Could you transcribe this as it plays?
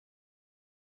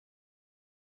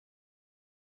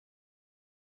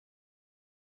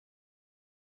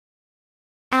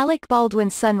Alec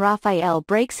Baldwin's son Rafael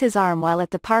breaks his arm while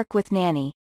at the park with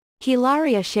nanny.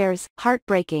 Hilaria shares,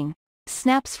 heartbreaking,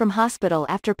 snaps from hospital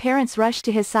after parents rush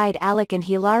to his side. Alec and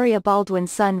Hilaria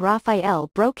Baldwin's son Rafael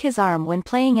broke his arm when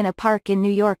playing in a park in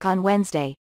New York on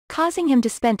Wednesday, causing him to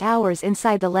spend hours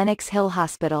inside the Lennox Hill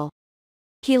hospital.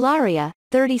 Hilaria,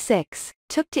 36,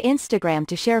 took to Instagram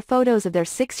to share photos of their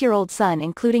 6-year-old son,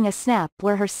 including a snap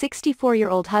where her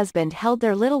 64-year-old husband held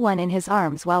their little one in his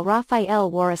arms while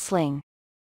Rafael wore a sling.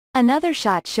 Another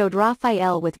shot showed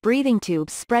Rafael with breathing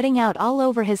tubes spreading out all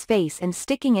over his face and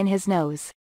sticking in his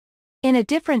nose. In a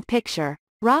different picture,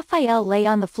 Rafael lay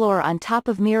on the floor on top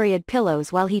of myriad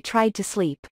pillows while he tried to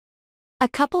sleep. A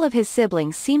couple of his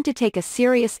siblings seemed to take a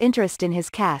serious interest in his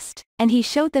cast, and he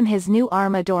showed them his new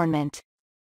arm adornment.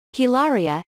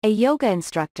 Hilaria, a yoga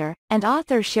instructor and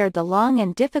author, shared the long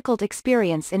and difficult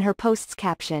experience in her post's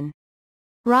caption.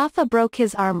 "Rafa broke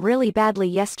his arm really badly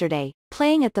yesterday,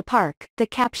 playing at the park," the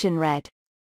caption read.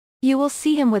 "You will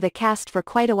see him with a cast for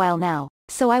quite a while now,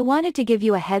 so I wanted to give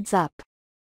you a heads up.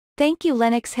 Thank you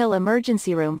Lennox Hill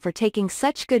Emergency Room for taking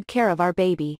such good care of our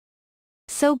baby.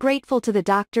 So grateful to the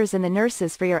doctors and the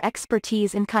nurses for your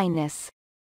expertise and kindness.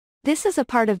 This is a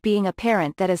part of being a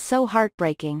parent that is so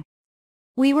heartbreaking.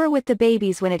 We were with the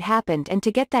babies when it happened, and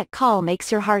to get that call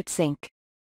makes your heart sink."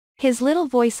 His little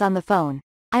voice on the phone,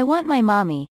 "I want my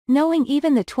mommy," knowing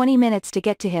even the 20 minutes to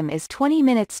get to him is 20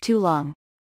 minutes too long.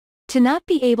 To not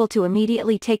be able to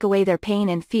immediately take away their pain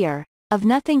and fear of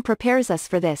nothing prepares us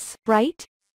for this, right?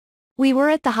 "We were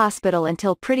at the hospital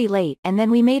until pretty late, and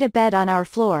then we made a bed on our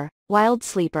floor. Wild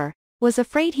sleeper. Was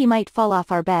afraid he might fall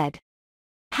off our bed.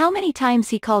 How many times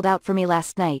he called out for me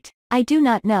last night, I do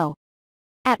not know.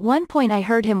 At one point I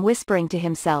heard him whispering to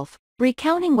himself,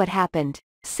 recounting what happened,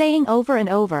 saying over and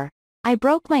over, 'I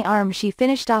broke my arm.'" She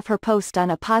finished off her post on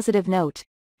a positive note,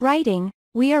 writing,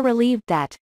 "We are relieved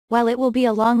that, while it will be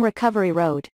a long recovery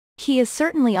road, he is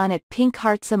certainly on it." Pink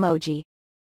hearts emoji.